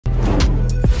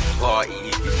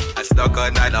party. I stuck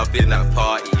a night up in that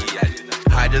party.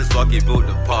 I just fucking built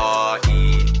the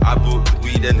party. I bought the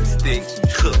weed and the stink.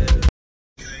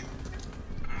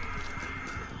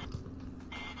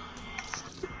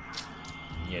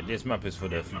 Yeah, this map is for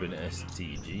the flipping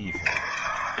STG.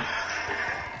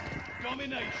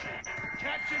 Domination.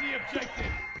 Capture the objective.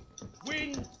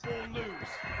 Win or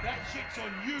lose. That shit's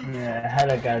on you. Yeah,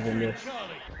 hella guys in this.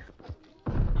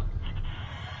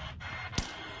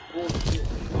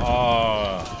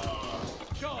 Oh.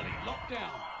 Charlie, locked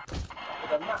down.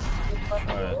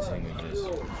 Alright, thing with this.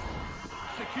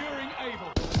 Securing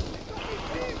Able.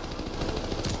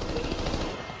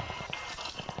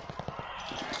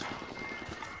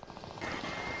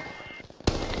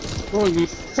 Bro, you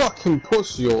fucking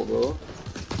pussy, bro.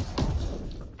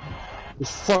 You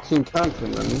fucking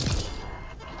camping, man.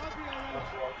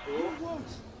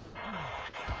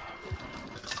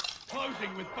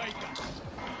 Closing with Baker.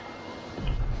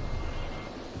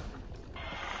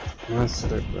 That's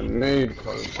the grenade,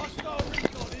 cuz.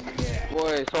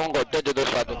 Boy, someone got dead to the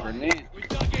side of the grenade. We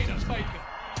dug in at Baker.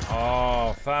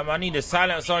 Oh, fam, I need a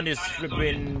silence on this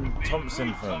flipping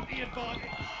Thompson, fam.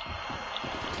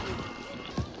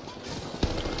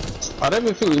 I don't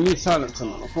even think you need silence on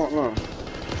it. I can't lie.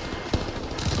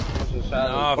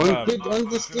 Nah, On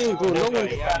this game, bro, no one.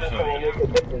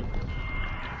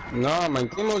 Nah, man,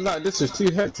 game modes like this is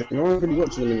too hectic. No one really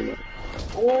watching them anymore.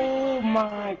 Oh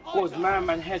my god,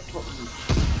 man, headshot me.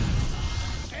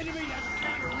 Enemy has a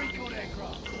counter recon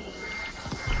aircraft.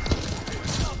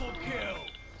 Double kill.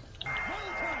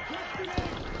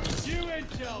 New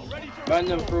intel, ready for Man,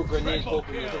 them threw grenades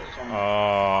hoping to hit someone. Oh,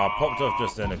 I popped off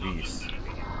just then a piece.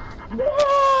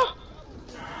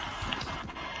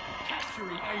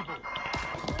 capturing Able.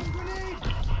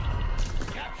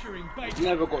 Capturing Baker.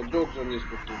 Never got dogs on this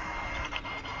before.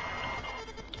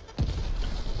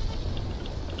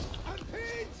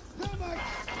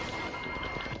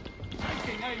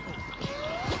 Taking Able.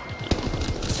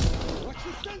 Watch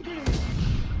the stun grenade.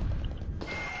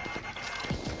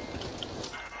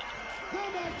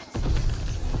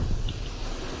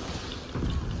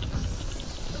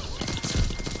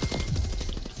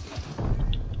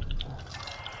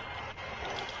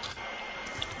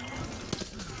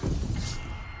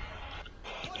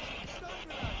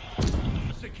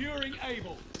 Securing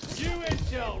Able. New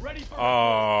intel ready for. Oh,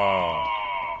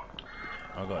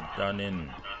 I got done in.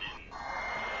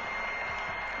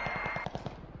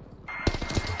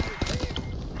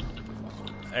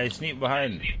 Hey, sneak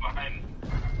behind. Did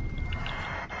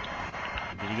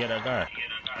you get that guy?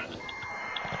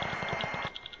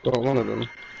 Got one of them.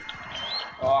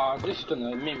 Ah, this is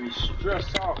gonna make me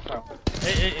stress out, fam.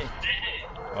 Hey.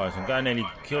 Oh, some guy nearly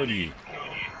killed you.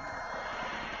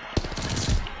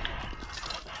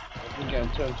 I'm getting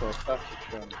turned to a plastic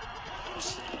gun.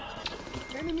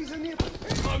 Enemies are near.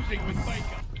 Closing with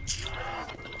Baker.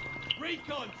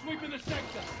 Recon sweeping the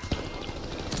sector.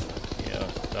 Yeah,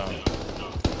 down.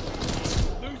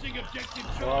 Losing objective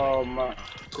Oh Charlie. my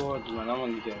god, man, I'm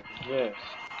gonna get this.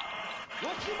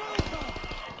 Watch your mouth.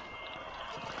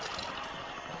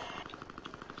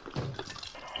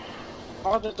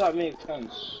 How does that make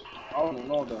sense? I don't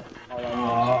know that.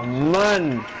 Oh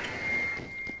man!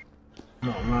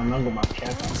 No man, I got my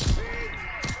cap on.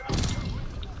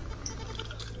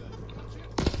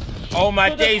 Oh my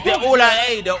days, they're all at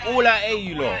A,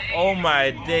 you lot. Oh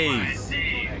my days.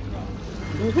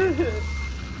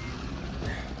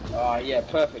 Yeah,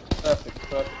 perfect.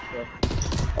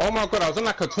 Oh my god, I was on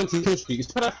like a 20 kill streak.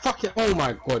 It's that fucking. Oh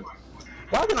my god.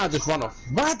 Why didn't I just run off?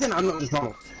 Why didn't I not just run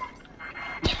off?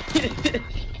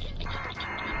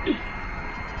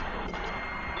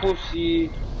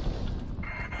 Pussy.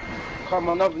 Come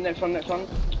on, over, next one.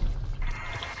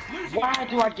 Why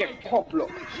do I get pop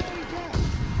locked?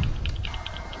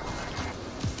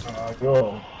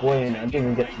 Yo, boy, I didn't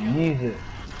even get to use it.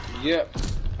 Yep,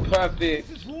 perfect.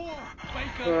 This is war.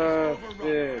 Baker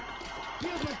Perfect.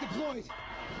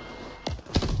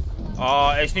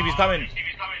 Oh, hey, Snoopy's coming.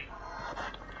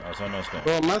 Oh, so no score.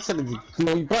 Bro, man said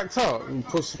you backed out. You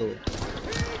pussy.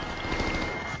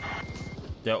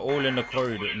 They're all in the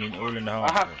corridor, I mean, all in the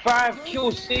house. I have 5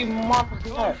 kills, save my life.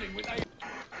 closing with Able.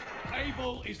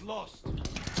 Able is lost.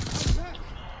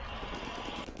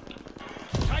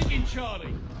 Taking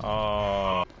Charlie.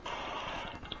 Oh.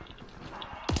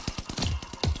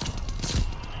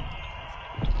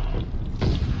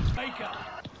 Baker.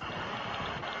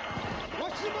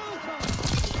 Watch the motor.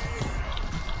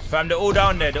 Fam, they're all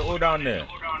down there, They're all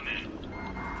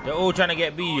trying to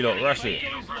get B, you lot, rush it.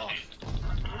 Baker is lost.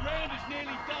 The round is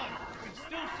nearly done. We can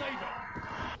still save it.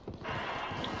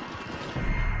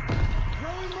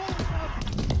 Throwing Molotov.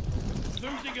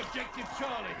 Losing objective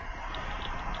Charlie.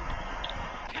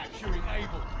 Capturing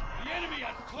Able. The enemy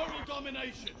has total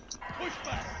domination. Push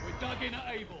back. We're dug in at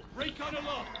Able. Recon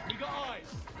aloft. We got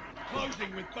eyes.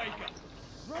 Closing with Baker.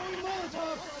 Throwing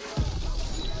Molotov.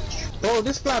 Bro,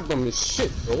 this glide bomb is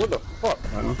shit, bro. What the fuck,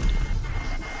 man?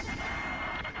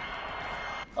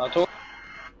 I told.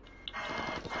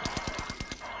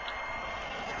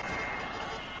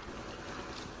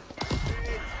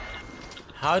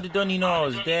 How did Donnie know I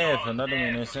was there? That doesn't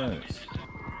make no sense.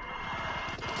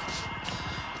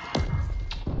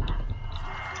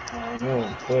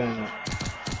 No, bueno.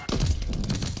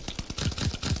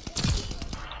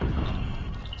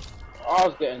 I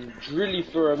was getting drilly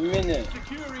for a minute.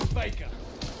 Securing Baker.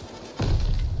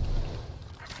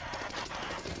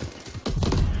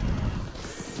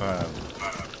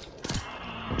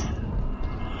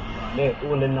 They're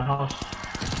all in the house.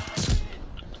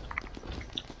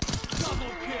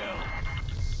 Double kill.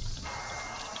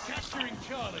 Capturing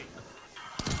Charlie.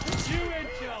 New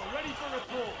intel ready for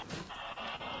report.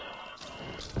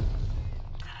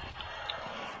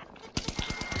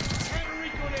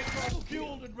 Counter-recon aircraft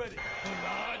fueled and ready.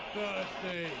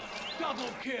 Bloodthirsty. Double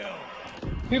kill.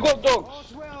 Who got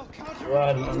dogs? Oswell,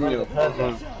 Right, another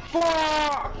person.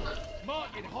 Fuck!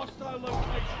 marking hostile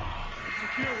location.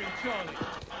 Securing Charlie.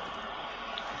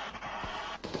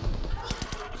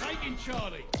 Taking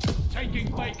Charlie.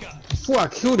 Taking Baker. Before I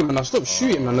killed him and I stopped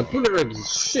shooting, man, the bullet rate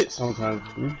is shit sometimes.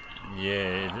 Man.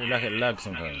 Yeah, like it lags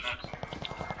sometimes.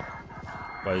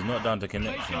 But it's not down to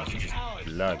connection, it's just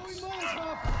lags.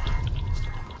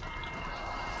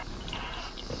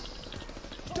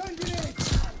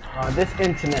 This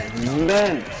internet is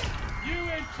immense. New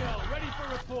intel, ready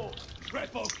for report.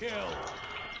 Triple kill.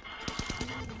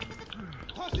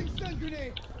 Tossing stun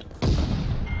grenade.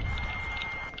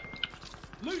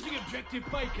 Losing objective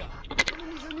Baker.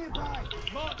 Enemies are nearby.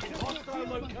 Marking hostile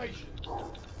location.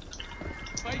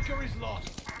 Baker is lost.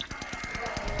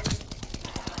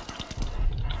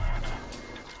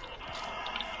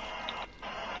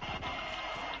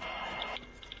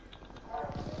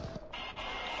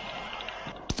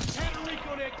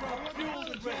 Counter-recon aircraft fueled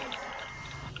and ready.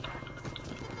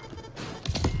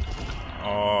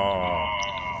 Oh.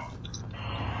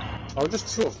 I was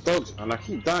just too off dodge and I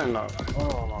keep dying like,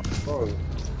 oh my god.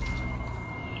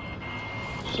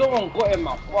 Someone got in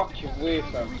my fucking way,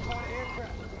 fam.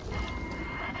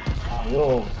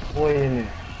 Yo, boy in it.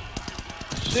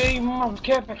 See, mum,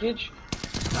 care package.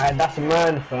 Alright, that's a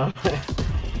man, fam.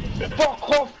 Fuck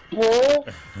off, bro.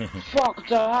 Fuck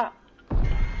that.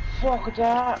 Fuck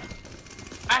that.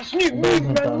 I Snoop, move,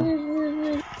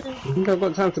 man. You think I've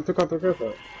got time to pick up the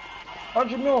paper?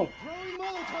 100 mil.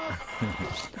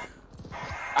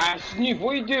 Ah, Snoop,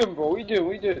 what you doing, bro? What you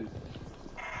doing?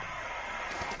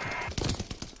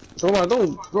 Bro, I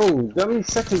don't, bro, that means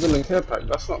seconds in the care pack.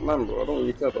 That's not man, bro. I don't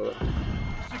really care about that.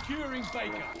 Securing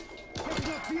Baker.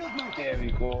 There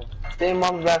we go. Stay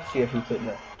mum's back here if you took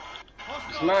that.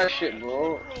 It's my shit,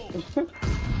 bro.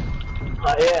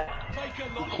 Yeah. Baker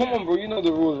locked Come on, bro. You know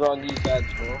the rules around these guys,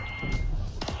 bro.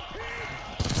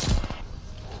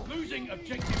 Losing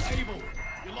objective Able.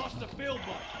 You lost the field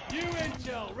one. New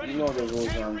intel ready. You know the rules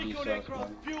around these Counter-recon guys, aircraft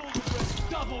man. fueled and ready.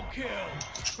 Double kill.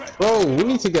 Bro, we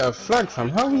need to get a flag, fam.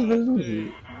 How are we even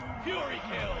losing? Fury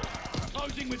kill.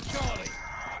 Closing with Charlie.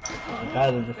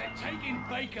 Guys are just They're taking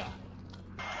Baker.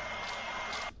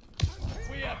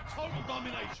 We have total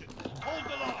domination. Hold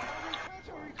the line.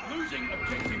 Losing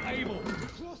objective Able.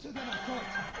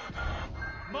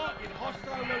 Marking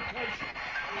hostile location.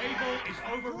 Able is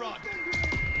overrun.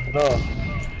 bro.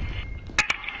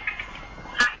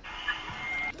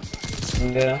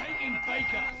 Yeah. Taking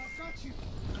Baker.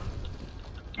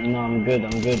 No, I'm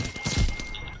good.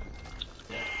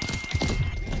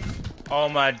 Oh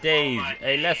my days.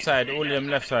 Hey, left side, all of them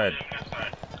left side.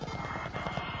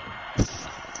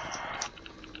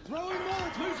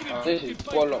 Losing This is objective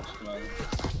Baker. bollocks, man.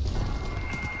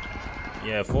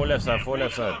 Yeah, four left side, four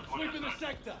left side. Sweeping the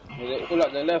sector. They pull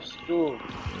up the left still.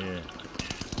 Yeah.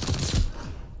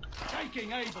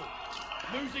 Taking Able.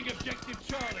 Losing objective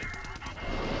Charlie.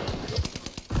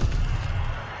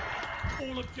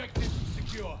 All objectives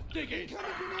secure. Digging. Charlie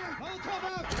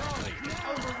is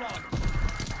overrun.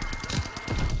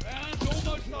 And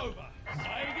almost over.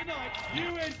 Say goodnight.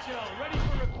 New intel ready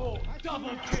for report.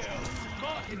 Double kill.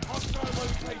 Marking hostile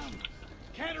location.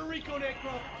 Counter-recon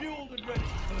aircraft fueled and ready.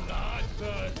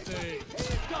 Bloodthirsty.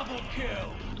 Double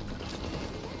kill.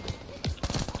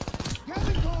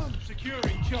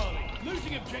 Securing Charlie.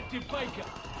 Losing objective Baker.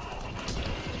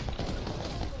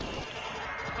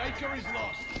 Baker is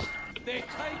lost. They're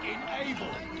taking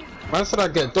Able. Why should I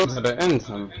get dodged at the end,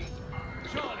 fam?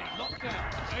 Charlie locked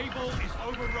down. Able is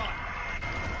overrun.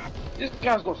 This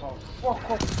guy's got some fuck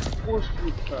off force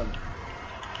group, man.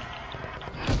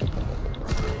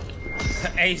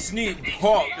 Hey, Snoop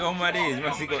popped on my days.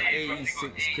 Must have got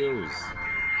 86 kills.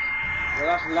 Yeah,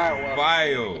 that's light work.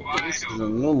 Bio. This is a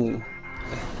normal.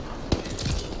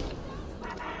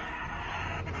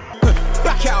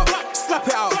 Back out, slap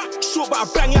it out. Short but I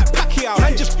bang like Pacquiao.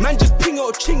 Man just ping it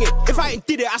or ching it. If I ain't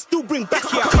did it, I still bring back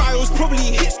out. Kyle's probably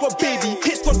hit squad baby,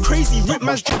 hit squad crazy, rip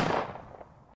man's.